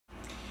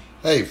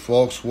Hey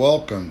folks,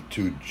 welcome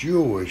to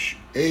Jewish,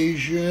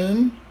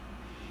 Asian,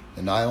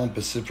 and Island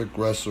Pacific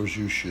Wrestlers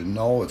You Should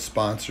Know. It's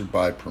sponsored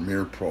by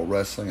Premier Pro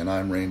Wrestling, and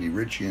I'm Randy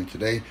Ritchie, and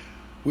today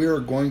we are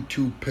going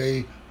to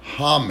pay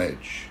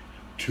homage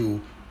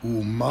to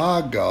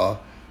UMAGA.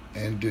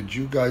 And did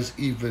you guys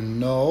even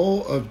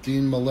know of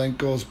Dean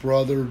Malenko's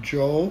brother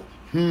Joe?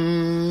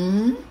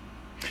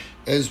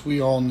 As we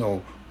all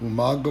know,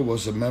 UMAGA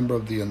was a member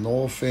of the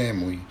Anoa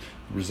family,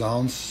 the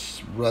renowned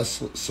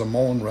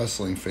Samoan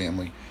wrestling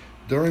family.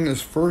 During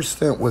his first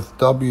stint with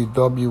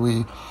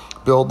WWE,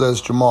 billed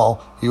as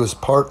Jamal, he was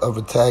part of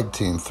a tag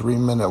team, 3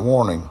 Minute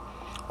Warning,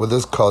 with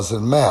his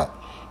cousin Matt.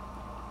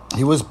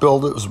 He was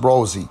billed as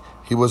Rosie.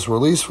 He was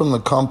released from the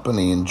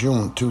company in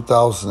June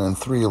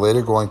 2003,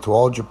 later going to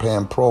All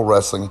Japan Pro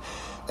Wrestling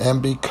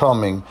and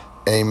becoming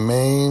a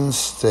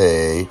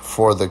mainstay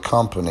for the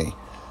company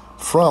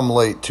from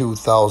late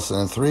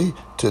 2003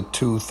 to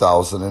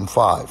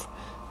 2005.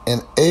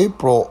 In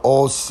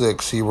April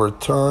 06, he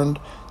returned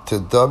to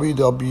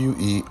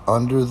WWE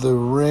under the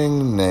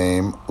ring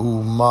name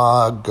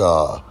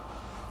UMAGA.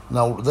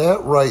 Now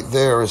that right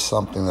there is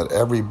something that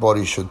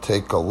everybody should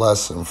take a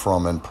lesson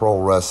from in pro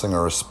wrestling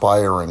or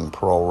aspiring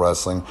pro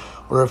wrestling,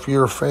 or if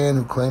you're a fan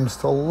who claims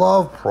to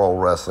love pro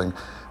wrestling,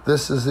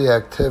 this is the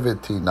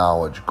activity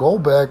knowledge. Go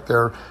back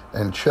there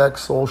and check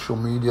social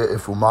media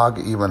if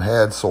UMAGA even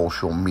had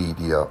social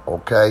media,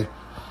 okay?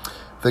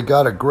 They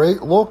got a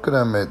great look at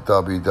him at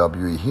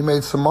WWE. He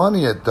made some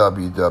money at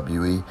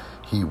WWE.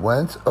 He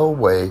went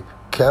away,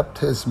 kept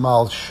his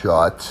mouth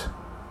shut,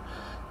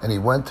 and he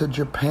went to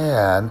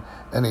Japan,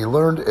 and he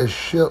learned a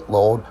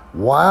shitload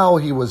while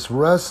he was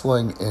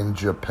wrestling in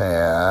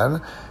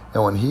Japan.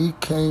 And when he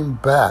came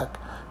back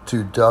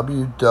to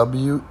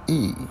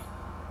WWE,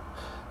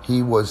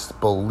 he was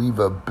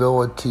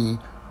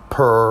believability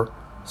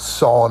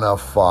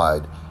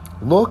personified.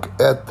 Look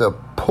at the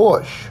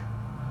push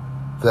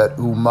that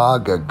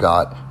UMAGA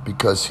got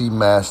because he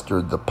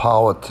mastered the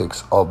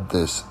politics of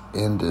this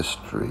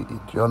industry. Do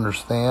you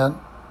understand?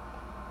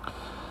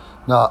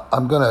 Now,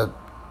 I'm going to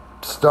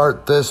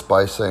start this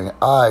by saying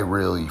I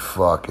really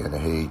fucking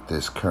hate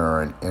this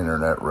current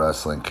internet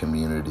wrestling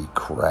community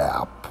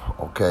crap,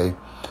 okay?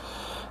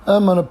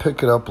 I'm going to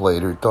pick it up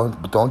later.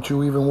 Don't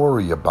you even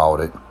worry about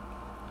it.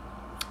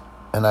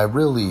 And I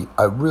really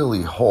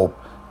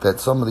hope that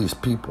some of these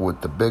people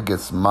with the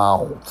biggest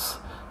mouths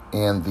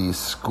and these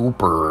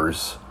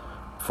scoopers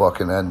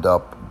fucking end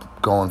up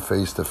going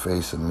face to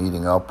face and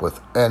meeting up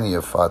with any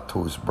of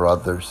Fatu's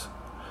brothers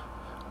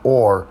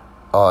or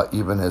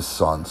even his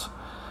sons.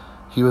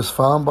 He was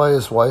found by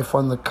his wife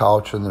on the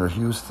couch in their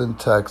Houston,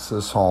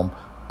 Texas home,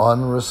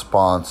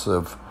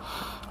 unresponsive,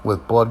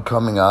 with blood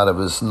coming out of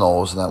his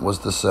nose, and that was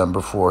December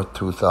 4th,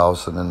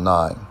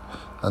 2009.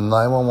 A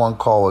 911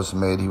 call was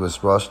made. He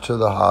was rushed to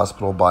the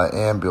hospital by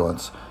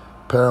ambulance.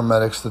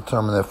 Paramedics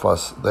determined that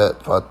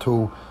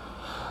Fatu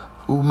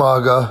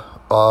UMAGA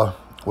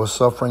was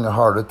suffering a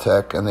heart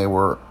attack, and they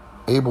were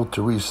able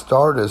to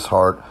restart his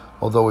heart,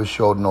 although he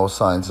showed no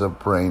signs of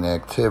brain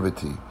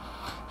activity.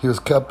 He was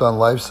kept on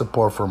life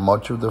support for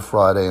much of the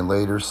Friday and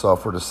later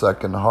suffered a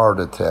second heart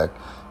attack.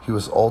 He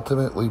was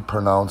ultimately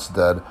pronounced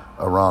dead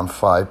around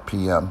 5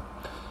 p.m.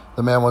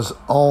 The man was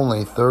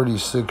only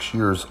 36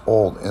 years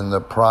old, in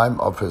the prime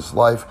of his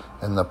life,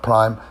 in the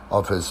prime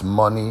of his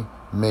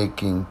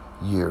money-making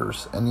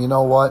years. And you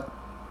know what?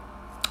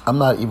 I'm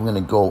not even going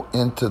to go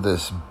into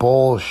this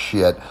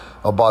bullshit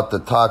about the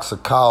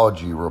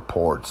toxicology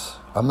reports.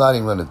 I'm not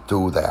even going to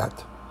do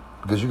that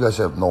because you guys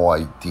have no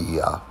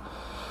idea.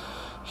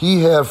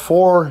 He had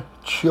 4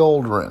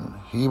 children.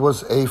 He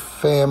was a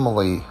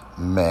family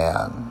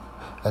man,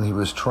 and he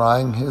was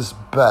trying his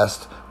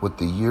best with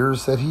the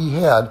years that he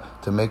had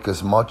to make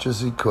as much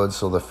as he could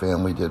so the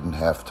family didn't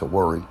have to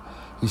worry.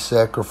 He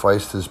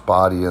sacrificed his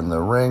body in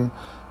the ring,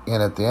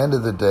 and at the end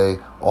of the day,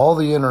 all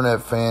the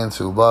internet fans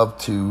who love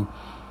to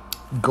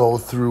go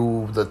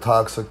through the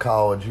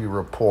toxicology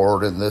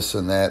report and this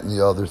and that and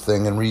the other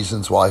thing and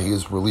reasons why he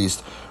is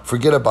released,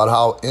 forget about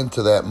how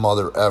into that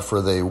mother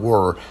effer they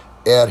were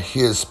at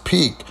his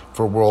peak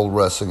for World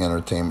Wrestling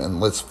Entertainment. And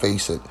let's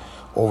face it,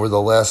 over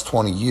the last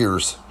 20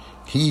 years,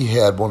 he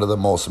had one of the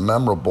most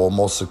memorable,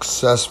 most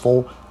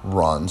successful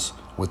runs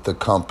with the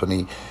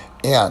company.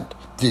 And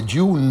did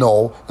you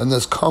know, and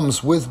this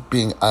comes with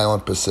being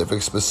Island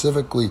Pacific,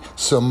 specifically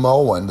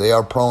Samoan, they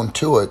are prone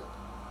to it,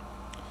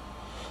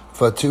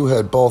 Fatu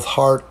had both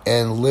heart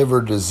and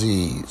liver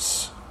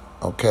disease,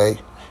 okay?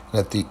 And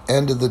at the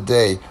end of the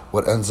day,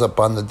 what ends up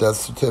on the death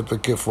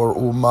certificate for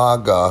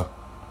UMAGA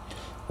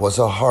was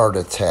a heart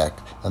attack,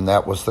 and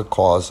that was the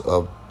cause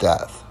of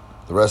death.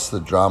 The rest of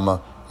the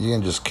drama, you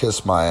can just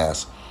kiss my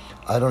ass.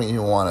 I don't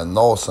even want to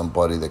know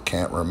somebody that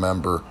can't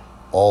remember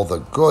all the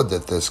good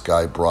that this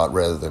guy brought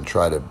rather than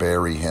try to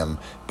bury him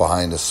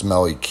behind a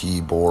smelly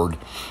keyboard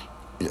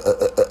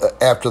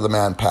after the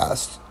man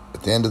passed.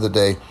 At the end of the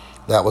day,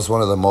 That was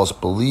one of the most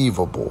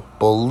believable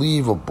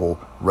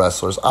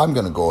wrestlers, I'm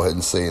going to go ahead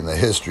and say, in the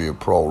history of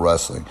pro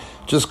wrestling.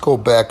 Just go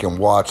back and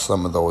watch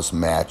some of those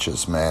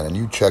matches, man, and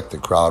you check the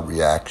crowd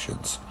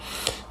reactions.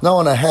 Now,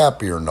 on a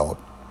happier note,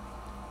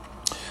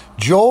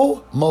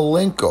 Joe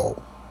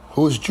Malenko,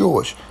 who is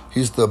Jewish,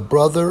 he's the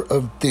brother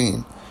of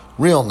Dean.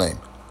 Real name,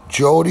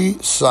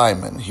 Jody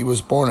Simon. He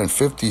was born in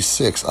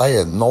 1956. I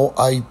had no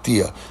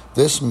idea.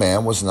 This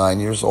man was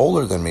 9 years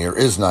older than me, or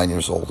is 9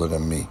 years older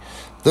than me.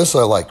 This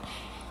I like.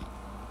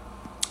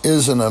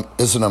 Is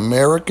an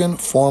American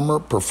former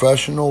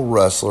professional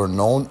wrestler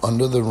known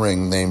under the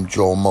ring name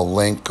Joe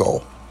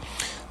Malenko.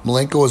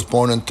 Malenko was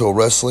born into a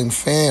wrestling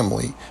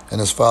family, and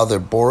his father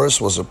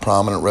Boris was a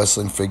prominent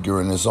wrestling figure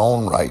in his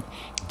own right.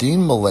 Dean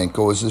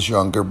Malenko is his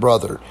younger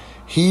brother.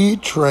 He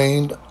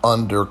trained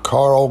under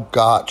Karl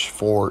Gotch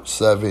for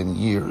 7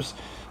 years.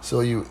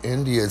 So you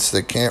idiots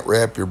that can't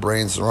wrap your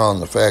brains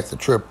around the fact that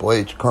Triple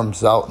H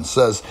comes out and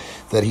says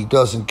that he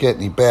doesn't get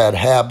any bad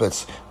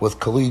habits with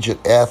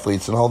collegiate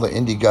athletes, and all the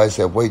indie guys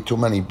have way too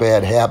many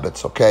bad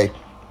habits, okay?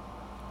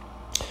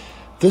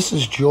 This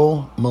is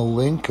Joe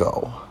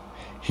Malenko.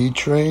 He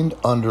trained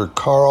under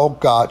Karl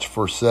Gotch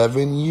for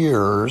 7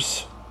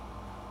 years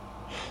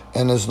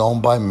and is known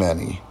by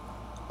many,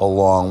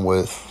 along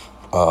with,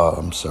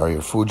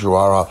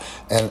 Fujiwara,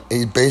 and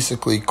he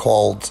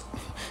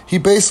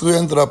basically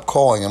ended up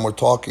calling, and we're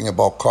talking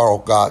about Karl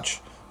Gotch,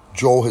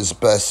 Joe, his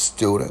best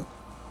student.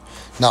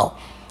 Now,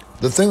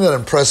 the thing that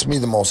impressed me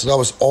the most is I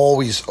was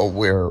always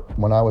aware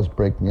when I was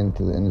breaking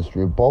into the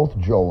industry of both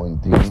Joe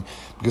and Dean,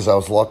 because I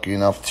was lucky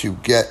enough to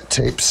get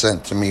tapes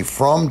sent to me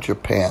from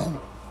Japan,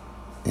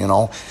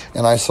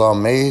 and I saw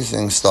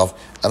amazing stuff,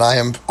 and I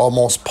am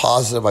almost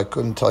positive, I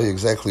couldn't tell you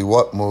exactly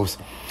what moves,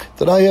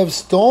 that I have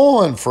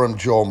stolen from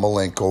Joe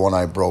Malenko when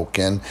I broke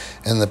in,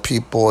 and the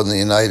people in the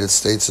United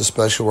States,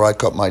 especially where I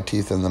cut my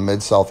teeth in the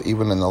Mid-South,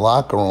 even in the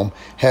locker room,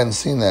 hadn't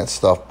seen that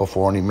stuff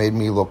before, and he made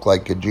me look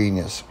like a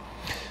genius.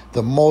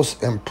 The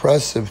most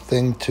impressive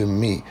thing to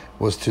me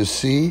was to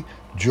see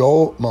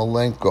Joe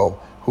Malenko,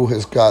 who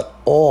has got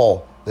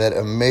all that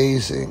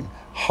amazing,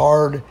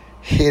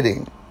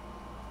 hard-hitting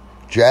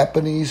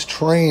Japanese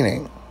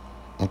training,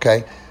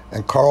 okay,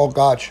 and Karl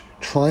Gotch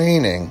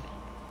training,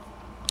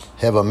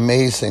 have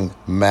amazing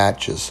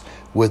matches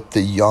with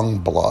the young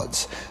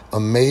bloods.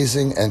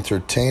 Amazing,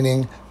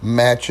 entertaining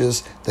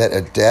matches that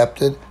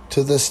adapted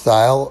to the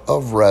style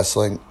of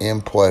wrestling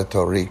in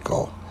Puerto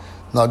Rico.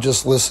 Now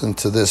just listen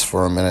to this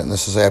for a minute, and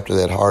this is after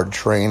that hard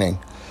training.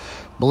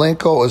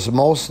 Malenko is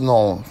most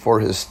known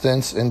for his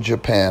stints in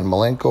Japan.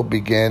 Malenko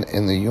began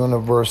in the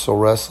Universal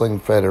Wrestling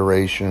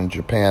Federation in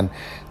Japan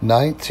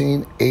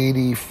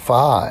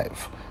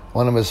 1985.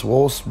 One of his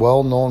most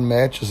well-known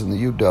matches in the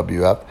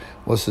UWF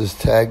was his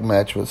tag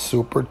match with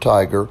Super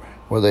Tiger,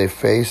 where they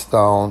faced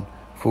down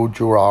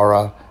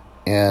Fujiwara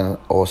and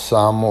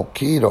Osamu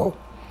Kido.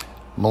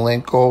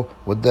 Malenko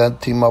would then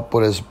team up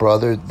with his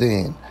brother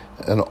Dean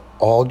in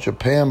All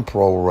Japan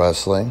Pro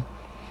Wrestling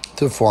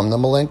to form the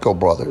Malenko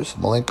Brothers.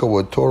 Malenko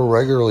would tour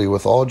regularly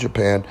with All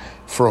Japan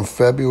from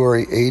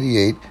February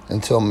 88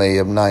 until May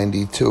of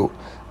 92.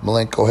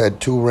 Malenko had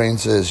 2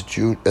 reigns as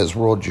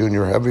World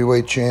Junior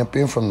Heavyweight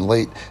Champion from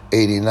late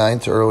 89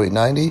 to early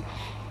 90.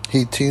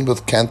 He teamed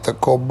with Kenta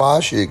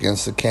Kobashi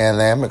against the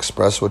Can-Am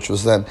Express, which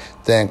was then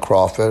Dan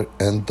Crawford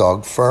and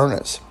Doug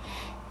Furnas,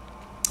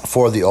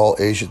 for the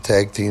All-Asia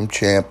Tag Team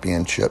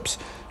Championships.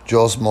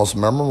 Joe's most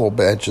memorable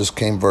matches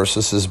came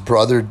versus his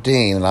brother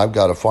Dean, and I've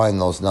got to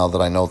find those now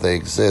that I know they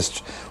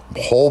exist.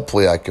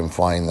 Hopefully I can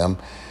find them.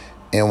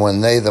 And when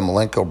the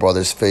Malenko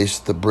brothers,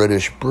 faced the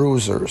British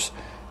Bruisers.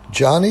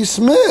 Johnny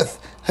Smith.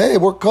 Hey,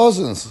 we're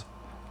cousins.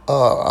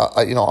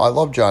 I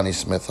love Johnny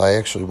Smith. I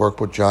actually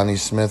worked with Johnny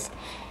Smith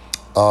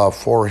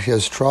for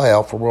his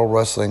tryout for World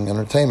Wrestling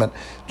Entertainment.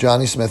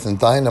 Johnny Smith and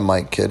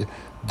Dynamite Kid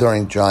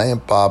during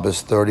Giant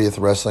Baba's 30th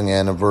wrestling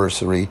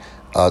anniversary,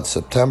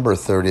 September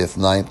 30th,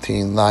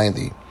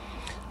 1990.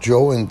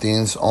 Joe and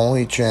Dean's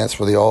only chance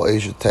for the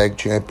All-Asia Tag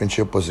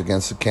Championship was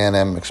against the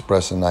Can-Am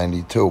Express in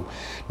 92.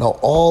 Now,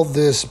 all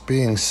this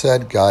being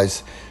said,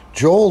 guys,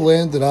 Joe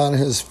landed on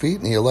his feet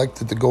and he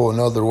elected to go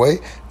another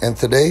way. And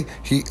today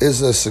he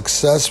is a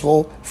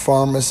successful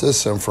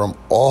pharmacist, and from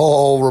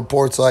all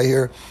reports I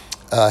hear,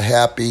 a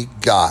happy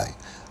guy.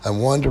 I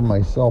wonder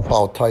myself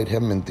how tight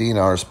him and Dean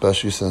are,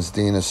 especially since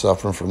Dean is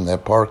suffering from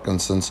that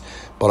Parkinson's,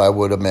 but I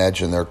would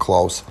imagine they're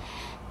close.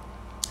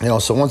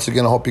 So once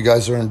again, I hope you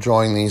guys are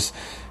enjoying these,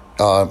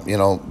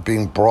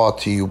 being brought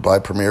to you by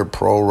Premier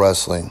Pro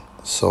Wrestling.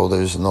 So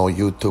there's no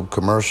YouTube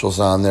commercials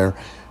on there.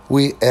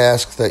 We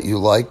ask that you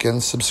like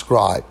and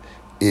subscribe.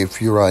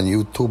 If you're on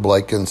YouTube,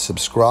 like and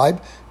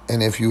subscribe.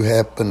 And if you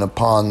happen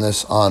upon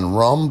this on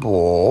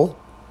Rumble,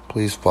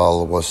 please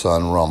follow us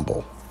on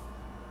Rumble.